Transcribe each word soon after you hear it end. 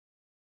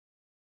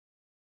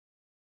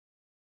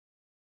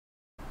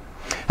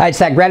Hi, it's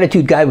that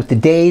gratitude guy with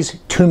today's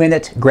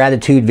 2-minute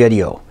gratitude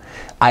video.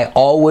 I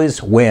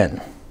always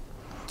win.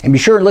 And be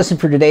sure to listen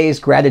for today's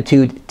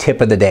gratitude tip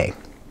of the day.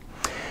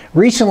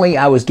 Recently,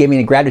 I was giving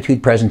a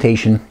gratitude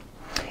presentation,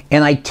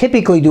 and I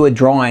typically do a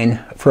drawing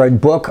for a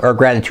book or a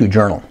gratitude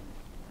journal.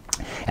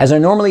 As I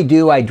normally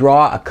do, I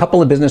draw a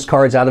couple of business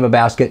cards out of a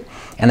basket,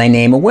 and I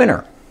name a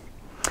winner.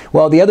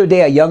 Well, the other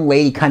day, a young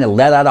lady kind of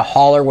let out a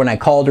holler when I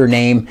called her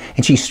name,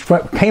 and she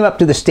came up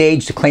to the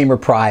stage to claim her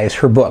prize,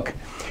 her book.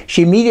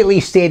 She immediately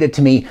stated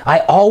to me, "I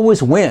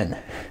always win."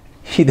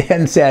 She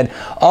then said,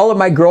 "All of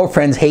my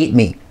girlfriends hate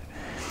me."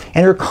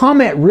 And her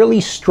comment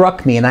really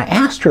struck me, and I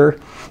asked her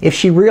if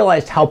she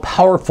realized how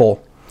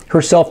powerful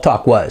her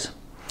self-talk was.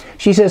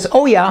 She says,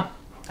 "Oh yeah,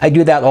 I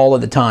do that all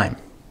of the time."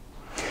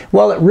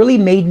 Well, it really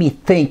made me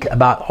think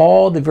about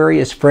all the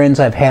various friends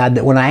I've had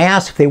that when I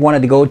asked if they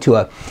wanted to go to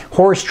a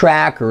horse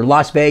track or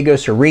Las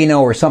Vegas or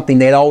Reno or something,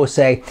 they'd always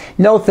say,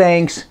 "No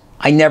thanks,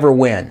 I never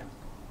win."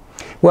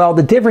 Well,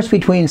 the difference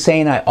between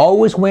saying I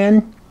always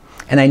win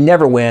and I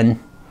never win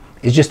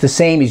is just the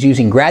same as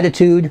using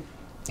gratitude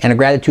and a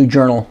gratitude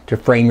journal to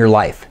frame your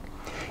life.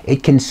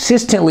 It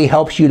consistently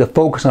helps you to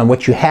focus on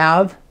what you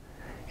have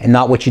and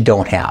not what you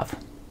don't have.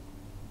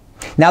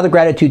 Now the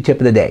gratitude tip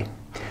of the day.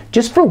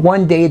 Just for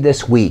one day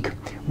this week,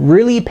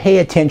 really pay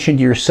attention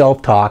to your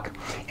self-talk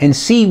and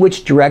see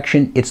which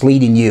direction it's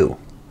leading you.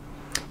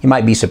 You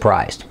might be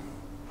surprised.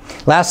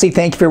 Lastly,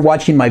 thank you for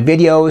watching my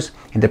videos,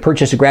 and to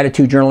purchase a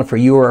gratitude journal for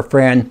you or a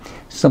friend,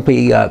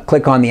 simply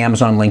click on the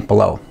Amazon link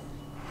below.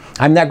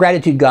 I'm that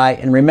gratitude guy,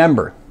 and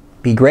remember,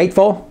 be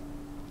grateful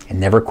and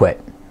never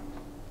quit.